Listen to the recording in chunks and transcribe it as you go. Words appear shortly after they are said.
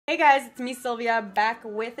Hey guys, it's me Sylvia back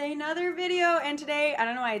with another video, and today, I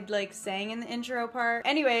don't know, I like sang in the intro part.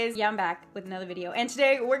 Anyways, yeah, I'm back with another video, and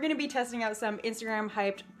today we're gonna be testing out some Instagram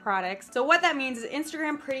hyped products. So what that means is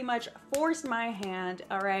Instagram pretty much forced my hand,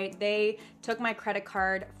 all right? They took my credit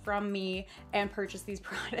card from me and purchased these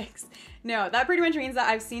products. No, that pretty much means that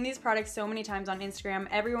I've seen these products so many times on Instagram.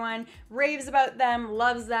 Everyone raves about them,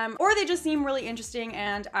 loves them, or they just seem really interesting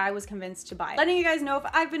and I was convinced to buy it. Letting you guys know if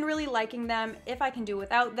I've been really liking them, if I can do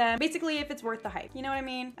without them, basically if it's worth the hype. You know what I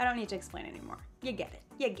mean? I don't need to explain anymore. You get it.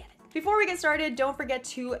 You get it. Before we get started, don't forget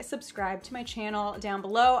to subscribe to my channel down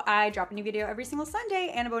below. I drop a new video every single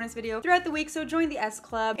Sunday and a bonus video throughout the week, so join the S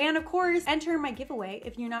Club. And of course, enter my giveaway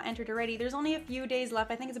if you're not entered already. There's only a few days left.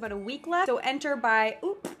 I think it's about a week left. So enter by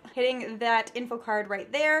hitting that info card right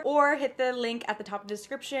there, or hit the link at the top of the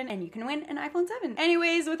description and you can win an iPhone 7.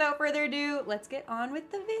 Anyways, without further ado, let's get on with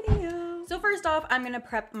the video. So first off, I'm gonna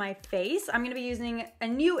prep my face. I'm gonna be using a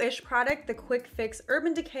new-ish product, the Quick Fix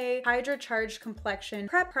Urban Decay Hydra Charged Complexion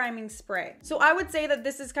Prep Priming Spray. So I would say that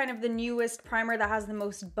this is kind of the newest primer that has the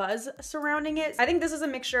most buzz surrounding it. I think this is a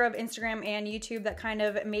mixture of Instagram and YouTube that kind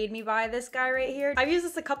of made me buy this guy right here. I've used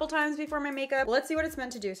this a couple times before my makeup. Let's see what it's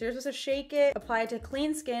meant to do. So you're supposed to shake it, apply it to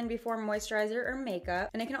clean skin before moisturizer or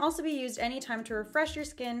makeup. And it can also be used anytime to refresh your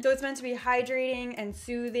skin. So it's meant to be hydrating and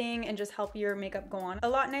soothing and just help your makeup go on a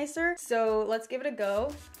lot nicer. So let's give it a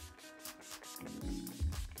go.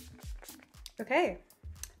 Okay.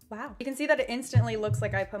 Wow. You can see that it instantly looks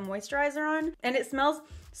like I put moisturizer on, and it smells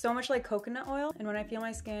so much like coconut oil. And when I feel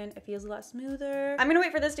my skin, it feels a lot smoother. I'm gonna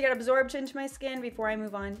wait for this to get absorbed into my skin before I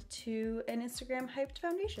move on to an Instagram hyped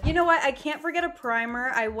foundation. You know what? I can't forget a primer.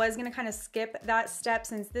 I was gonna kind of skip that step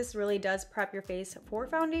since this really does prep your face for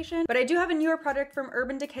foundation, but I do have a newer product from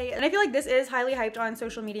Urban Decay, and I feel like this is highly hyped on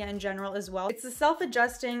social media in general as well. It's the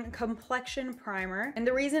self-adjusting complexion primer, and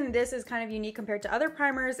the reason this is kind of unique compared to other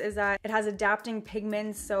primers is that it has adapting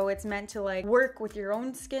pigments, so it's meant to like work with your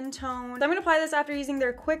own skin tone. So I'm gonna apply this after using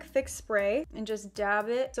their Quick Fix spray and just dab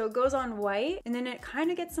it so it goes on white, and then it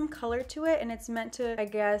kind of gets some color to it, and it's meant to, I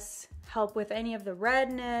guess, help with any of the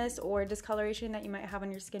redness or discoloration that you might have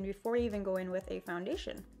on your skin before you even go in with a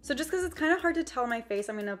foundation. So just because it's kind of hard to tell on my face,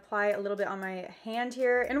 I'm gonna apply a little bit on my hand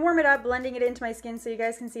here and warm it up, blending it into my skin so you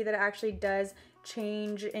guys can see that it actually does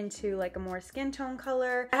change into like a more skin tone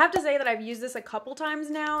color. I have to say that I've used this a couple times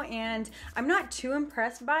now and I'm not too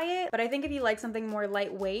impressed by it, but I think if you like something more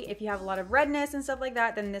lightweight, if you have a lot of redness and stuff like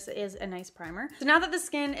that, then this is a nice primer. So now that the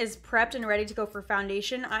skin is prepped and ready to go for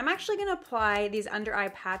foundation, I'm actually gonna apply these under eye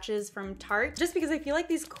patches from Tarte, just because I feel like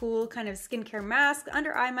these cool kind of skincare masks,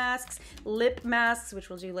 under eye masks, lip masks, which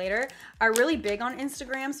we'll do later, are really big on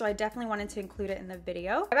Instagram, so I definitely wanted to include it in the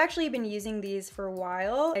video. I've actually been using these for a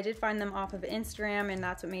while. I did find them off of Instagram, and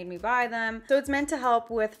that's what made me buy them. So it's meant to help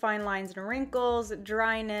with fine lines and wrinkles,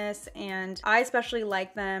 dryness, and I especially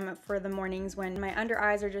like them for the mornings when my under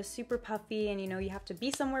eyes are just super puffy and you know you have to be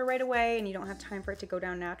somewhere right away and you don't have time for it to go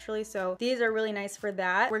down naturally. So these are really nice for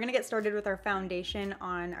that. We're gonna get started with our foundation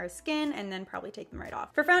on our skin and then probably take them right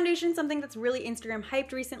off. For foundation, something that's really Instagram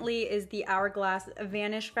hyped recently is the Hourglass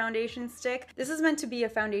Vanish Foundation Stick. This is meant to be a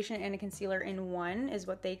foundation and a concealer in one, is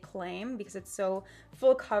what they claim, because it's so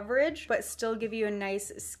full coverage but still give you a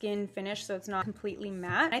nice skin finish so it's not completely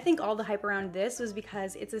matte. I think all the hype around this was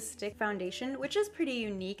because it's a stick foundation, which is pretty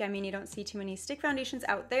unique. I mean, you don't see too many stick foundations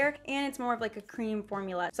out there, and it's more of like a cream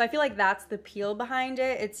formula. So I feel like that's the appeal behind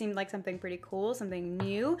it. It seemed like something pretty cool, something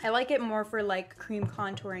new. I like it more for like cream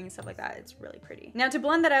contouring and stuff like that. It's really pretty. Now to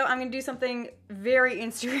blend that out, I'm gonna do something very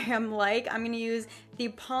Instagram-like. I'm gonna use the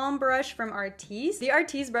palm brush from Artis. The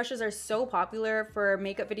Artis brushes are so popular for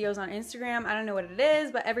makeup videos on Instagram. I don't know what it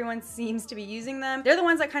is, but everyone seems to be using them. They're the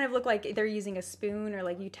ones that kind of look like they're using a spoon or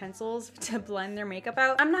like utensils to blend their makeup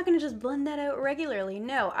out. I'm not gonna just blend that out regularly.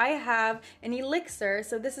 No, I have an elixir.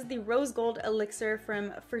 So this is the Rose Gold Elixir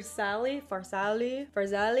from Farsali.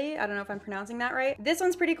 I don't know if I'm pronouncing that right. This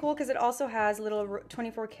one's pretty cool because it also has little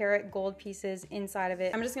 24 karat gold pieces inside of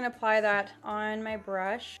it. I'm just gonna apply that on my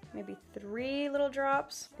brush, maybe 3 little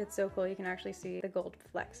drops. It's so cool, you can actually see the gold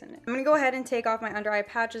flecks in it. I'm gonna go ahead and take off my under eye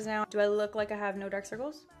patches now. Do I look like I have no dark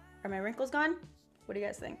circles? Are my wrinkles gone? What do you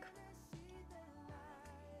guys think?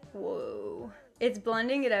 Whoa. It's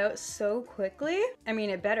blending it out so quickly. I mean,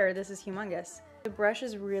 it better. This is humongous. The brush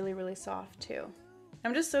is really, really soft too.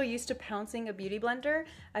 I'm just so used to pouncing a beauty blender.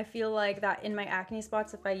 I feel like that in my acne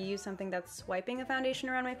spots, if I use something that's swiping a foundation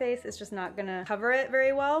around my face, it's just not gonna cover it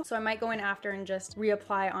very well. So I might go in after and just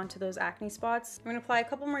reapply onto those acne spots. I'm gonna apply a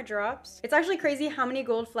couple more drops. It's actually crazy how many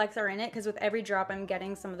gold flecks are in it, because with every drop I'm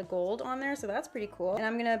getting some of the gold on there, so that's pretty cool. And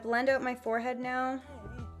I'm gonna blend out my forehead now.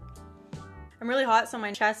 I'm really hot, so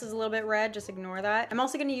my chest is a little bit red. Just ignore that. I'm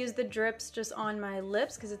also gonna use the drips just on my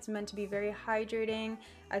lips because it's meant to be very hydrating.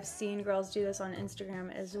 I've seen girls do this on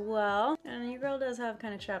Instagram as well. And your girl does have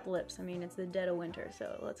kind of chapped lips. I mean, it's the dead of winter,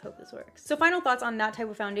 so let's hope this works. So final thoughts on that type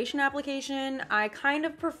of foundation application. I kind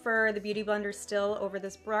of prefer the Beauty Blender still over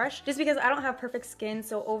this brush, just because I don't have perfect skin.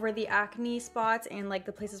 So over the acne spots and like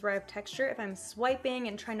the places where I have texture, if I'm swiping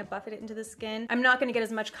and trying to buff it into the skin, I'm not gonna get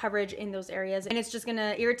as much coverage in those areas. And it's just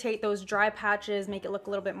gonna irritate those dry patches, make it look a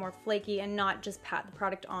little bit more flaky and not just pat the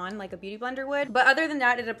product on like a Beauty Blender would. But other than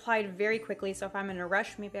that, it applied very quickly. So if I'm in a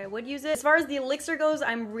rush, maybe I would use it. As far as the elixir goes,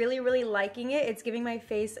 I'm really liking it. It's giving my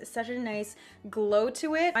face such a nice glow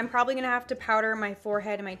to it. I'm probably gonna have to powder my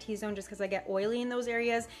forehead and my T-zone just because I get oily in those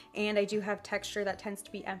areas, and I do have texture that tends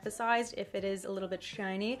to be emphasized if it is a little bit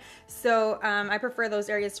shiny. So I prefer those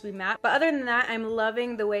areas to be matte. But other than that, I'm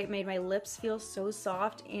loving the way it made my lips feel so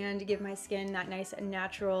soft and give my skin that nice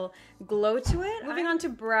natural glow to it. Moving on to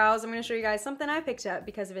brows, I'm gonna show you guys something I picked up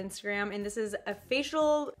because of Instagram, and this is a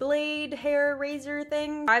facial blade hair razor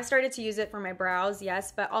thing. I've started to use it for my brows,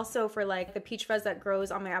 yes, but also for like the peach fuzz that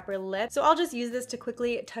grows on my upper lip. So I'll just use this to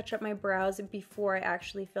quickly touch up my brows before I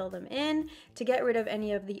actually fill them in to get rid of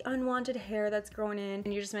any of the unwanted hair that's grown in.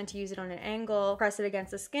 And you're just meant to use it on an angle, press it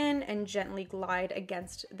against the skin, and gently glide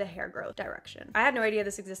against the hair growth direction. I had no idea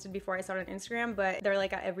this existed before I saw it on Instagram, but they're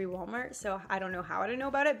like at every Walmart, so I don't know how I didn't know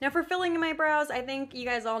about it. Now for filling in my brows, I think you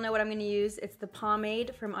guys all know what I'm gonna use. It's the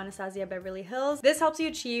pomade from Anastasia Beverly Hills. This helps you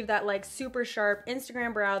achieve that like super sharp Instagram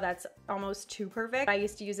brow that's almost too perfect. I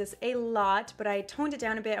used to use this a lot, but I toned it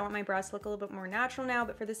down a bit. I want my brows to look a little bit more natural now,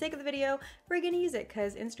 but for the sake of the video, we're gonna use it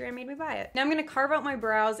because Instagram made me buy it. Now I'm gonna carve out my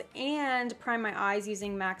brows and prime my eyes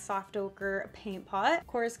using MAC Soft Ochre Paint Pot. Of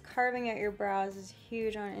course, carving out your brows is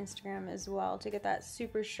huge on Instagram as well to get that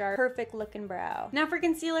super sharp, perfect looking brow. Now for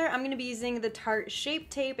concealer, I'm gonna be using the Tarte Shape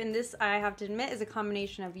Tape, and this, I have to admit, is a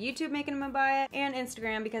combination of YouTube making me buy it and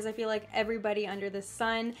Instagram, because I feel like everybody under the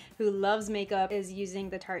sun who loves makeup is using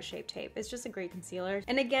the Tarte Shape Tape. It's just a great concealer.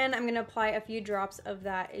 And again, I'm gonna apply a few drops of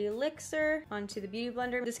that elixir onto the Beauty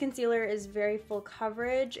Blender. This concealer is very full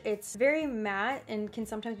coverage. It's very matte and can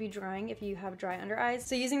sometimes be drying if you have dry under eyes.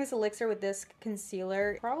 So using this elixir with this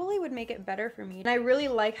concealer probably would make it better for me. And I really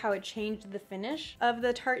like how it changed the finish of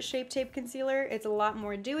the Tarte Shape Tape concealer. It's a lot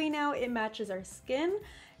more dewy now. It matches our skin.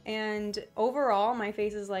 And overall, my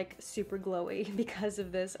face is like super glowy because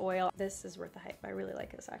of this oil. This is worth the hype. I really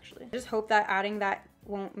like this actually. I just hope that adding that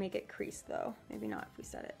won't make it crease though. Maybe not if we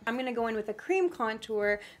set it. I'm gonna go in with a cream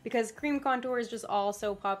contour because cream contour is just all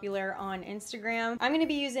so popular on Instagram. I'm gonna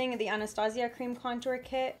be using the Anastasia cream contour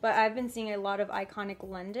kit, but I've been seeing a lot of Iconic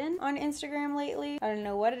London on Instagram lately. I don't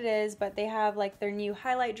know what it is, but they have like their new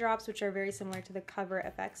highlight drops, which are very similar to the Cover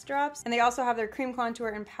FX drops. And they also have their cream contour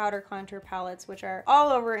and powder contour palettes, which are all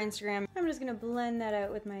over Instagram. I'm just gonna blend that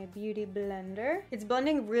out with my Beauty Blender. It's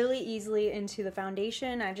blending really easily into the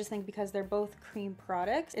foundation. I just think because they're both cream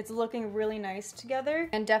products, it's looking really nice together.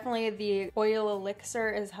 And definitely the oil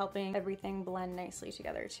elixir is helping everything blend nicely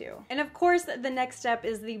together too. And of course, the next step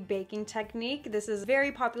is the baking technique. This is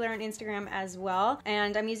very popular on Instagram as well.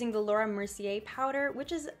 And I'm using the Laura Mercier powder,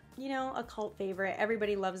 which is, you know, a cult favorite.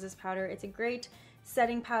 Everybody loves this powder. It's a great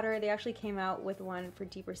setting powder. They actually came out with one for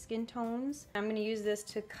deeper skin tones. I'm gonna use this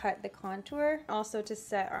to cut the contour, also to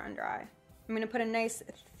set our under eye. I'm gonna put a nice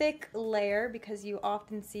thick layer because you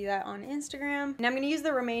often see that on Instagram. And I'm gonna use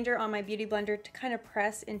the remainder on my Beauty Blender to kind of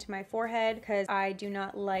press into my forehead because I do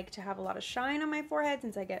not like to have a lot of shine on my forehead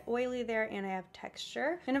since I get oily there and I have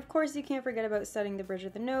texture. And of course, you can't forget about setting the bridge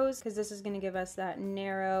of the nose because this is gonna give us that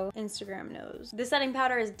narrow Instagram nose. This setting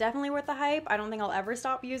powder is definitely worth the hype. I don't think I'll ever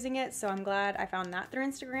stop using it, so I'm glad I found that through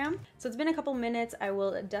Instagram. So it's been a couple minutes. I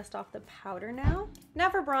will dust off the powder now. Now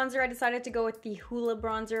for bronzer, I decided to go with the Hoola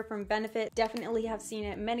bronzer from Benefit. Definitely have seen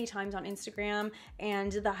it many times on Instagram,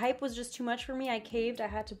 and the hype was just too much for me. I caved, I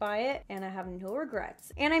had to buy it, and I have no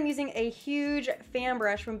regrets. And I'm using a huge fan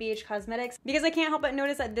brush from BH Cosmetics because I can't help but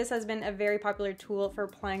notice that this has been a very popular tool for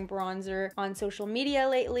applying bronzer on social media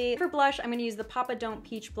lately. For blush, I'm gonna use the Papa Don't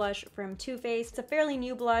Peach blush from Too Faced. It's a fairly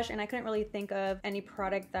new blush, and I couldn't really think of any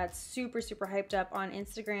product that's super hyped up on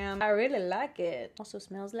Instagram. I really like it. Also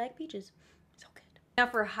smells like peaches. So good. Now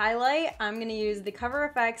for highlight, I'm gonna use the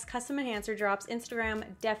Cover FX Custom Enhancer Drops. Instagram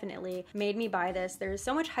definitely made me buy this. There's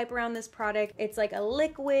so much hype around this product. It's like a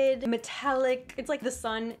liquid, metallic, it's like the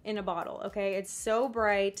sun in a bottle, okay? It's so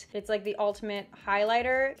bright. It's like the ultimate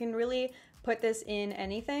highlighter. It can really put this in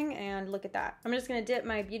anything, and look at that. I'm just gonna dip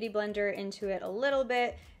my beauty blender into it a little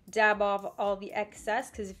bit, dab off all the excess,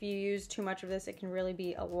 because if you use too much of this, it can really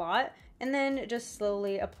be a lot. And then just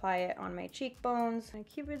slowly apply it on my cheekbones, my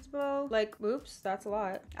cupid's bow. Like, oops, that's a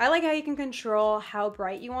lot. I like how you can control how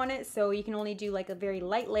bright you want it, so you can only do like a very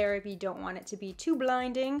light layer if you don't want it to be too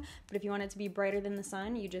blinding. But if you want it to be brighter than the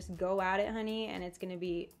sun, you just go at it, honey, and it's gonna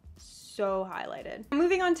be so highlighted.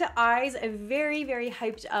 Moving on to eyes, a very, very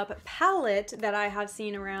hyped up palette that I have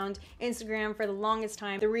seen around Instagram for the longest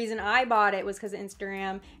time. The reason I bought it was because of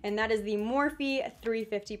Instagram, and that is the Morphe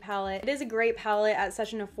 350 palette. It is a great palette at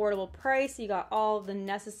such an affordable price. You got all the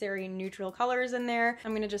necessary neutral colors in there.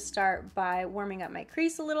 I'm gonna just start by warming up my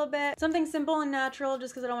crease a little bit. Something simple and natural,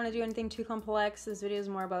 just because I don't want to do anything too complex. This video is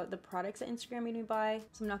more about the products that Instagram made me buy,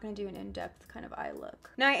 so I'm not gonna do an in-depth kind of eye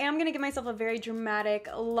look. Now I am gonna give myself a very dramatic,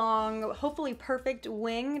 long, hopefully perfect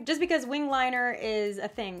wing, just because wing liner is a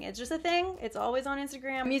thing. It's just a thing. It's always on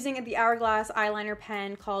Instagram. I'm using the Hourglass eyeliner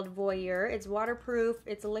pen called Voyeur. It's waterproof,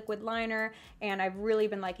 it's a liquid liner, and I've really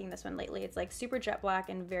been liking this one lately. It's like super jet black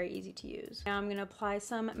and very easy to use. Now I'm gonna apply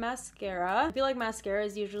some mascara. I feel like mascara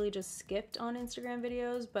is usually just skipped on Instagram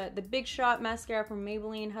videos, but the Big Shot mascara from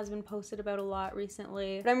Maybelline has been posted about a lot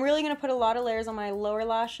recently. But I'm really gonna put a lot of layers on my lower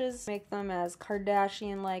lashes, make them as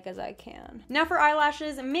Kardashian-like as I can. Now for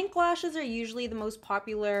eyelashes, mink lashes are usually the most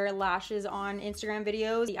popular lashes on Instagram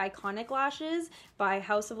videos. The Iconic lashes by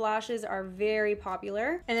House of Lashes are very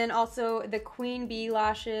popular. And then also the Queen Bee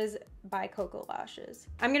lashes by KoKo lashes.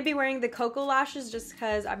 I'm gonna be wearing the KoKo lashes just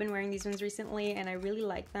because I've been wearing these ones recently and I really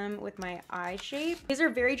like them with my eye shape. These are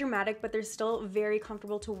very dramatic, but they're still very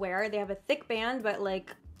comfortable to wear. They have a thick band, but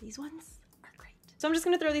like these ones, so I'm just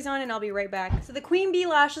gonna throw these on and I'll be right back. So the Queen Bee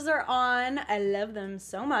lashes are on. I love them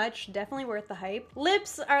so much. Definitely worth the hype.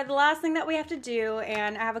 Lips are the last thing that we have to do,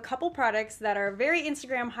 and I have a couple products that are very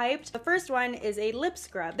Instagram hyped. The first one is a lip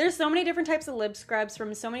scrub. There's so many different types of lip scrubs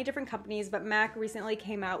from so many different companies, but MAC recently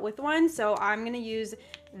came out with one, so I'm gonna use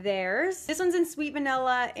theirs. This one's in sweet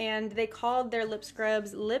vanilla, and they called their lip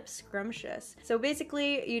scrubs Lip Scrumptious. So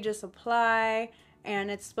basically, you just apply,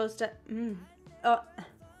 and it's supposed to,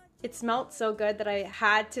 it smelled so good that I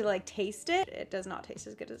had to like taste it. It does not taste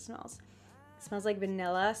as good as it smells. It smells like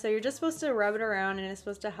vanilla. So you're just supposed to rub it around and it's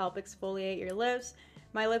supposed to help exfoliate your lips.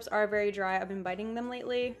 My lips are very dry. I've been biting them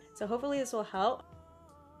lately. So hopefully this will help.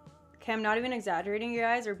 Okay, I'm not even exaggerating, you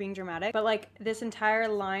guys, or being dramatic, but like this entire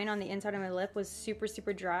line on the inside of my lip was super,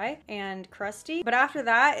 super dry and crusty. But after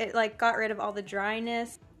that, it like got rid of all the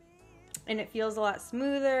dryness, and it feels a lot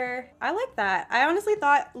smoother. I like that. I honestly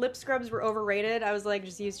thought lip scrubs were overrated. I was like,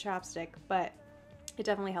 just use chapstick, but it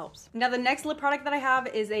definitely helps. Now the next lip product that I have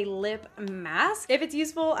is a lip mask. If it's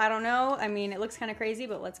useful, I don't know. I mean, it looks kind of crazy,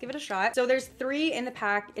 but let's give it a shot. So there's 3 in the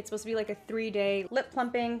pack. It's supposed to be like a 3-day lip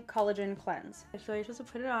plumping collagen cleanse. So you're supposed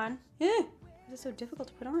to put it on. This is so difficult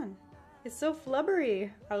to put on. It's so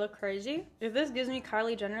flubbery. I look crazy. If this gives me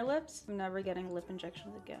Kylie Jenner lips, I'm never getting lip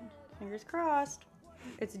injections again. Fingers crossed.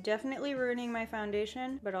 It's definitely ruining my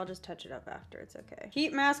foundation, but I'll just touch it up after. It's okay.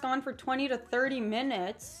 Keep mask on for 20 to 30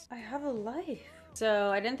 minutes. I have a life. So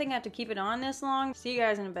I didn't think I had to keep it on this long. See you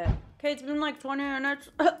guys in a bit. Okay, it's been like 20 minutes.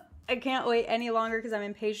 I can't wait any longer because I'm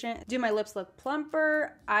impatient. Do my lips look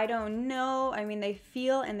plumper? I don't know. I mean, they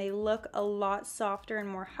feel and they look a lot softer and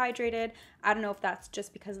more hydrated. I don't know if that's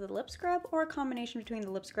just because of the lip scrub or a combination between the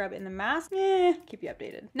lip scrub and the mask. Keep you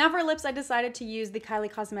updated. Now for lips, I decided to use the Kylie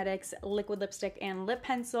Cosmetics liquid lipstick and lip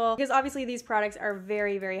pencil because obviously these products are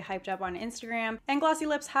very, very hyped up on Instagram, and glossy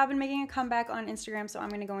lips have been making a comeback on Instagram, so I'm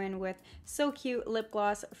gonna go in with So Cute lip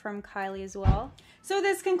gloss from Kylie as well. So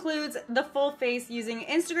this concludes the full face using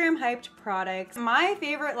Instagram hyped products. My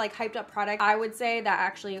favorite like hyped up product I would say that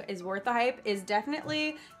actually is worth the hype is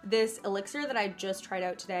definitely this elixir that I just tried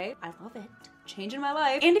out today. I love it. Changing my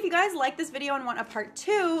life. And if you guys like this video and want a part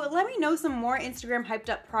 2, let me know some more Instagram hyped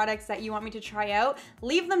up products that you want me to try out.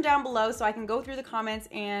 Leave them down below so I can go through the comments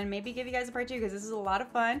and maybe give you guys a part 2 because this is a lot of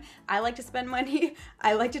fun. I like to spend money.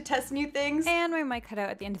 I like to test new things. And my mic cut out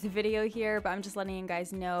at the end of the video here, but I'm just letting you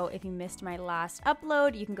guys know if you missed my last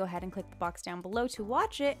upload, you can go ahead and click the box down below to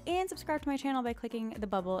watch it and subscribe to my channel by clicking the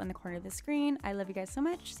bubble in the corner of the screen. I love you guys so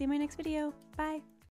much. See you in my next video. Bye.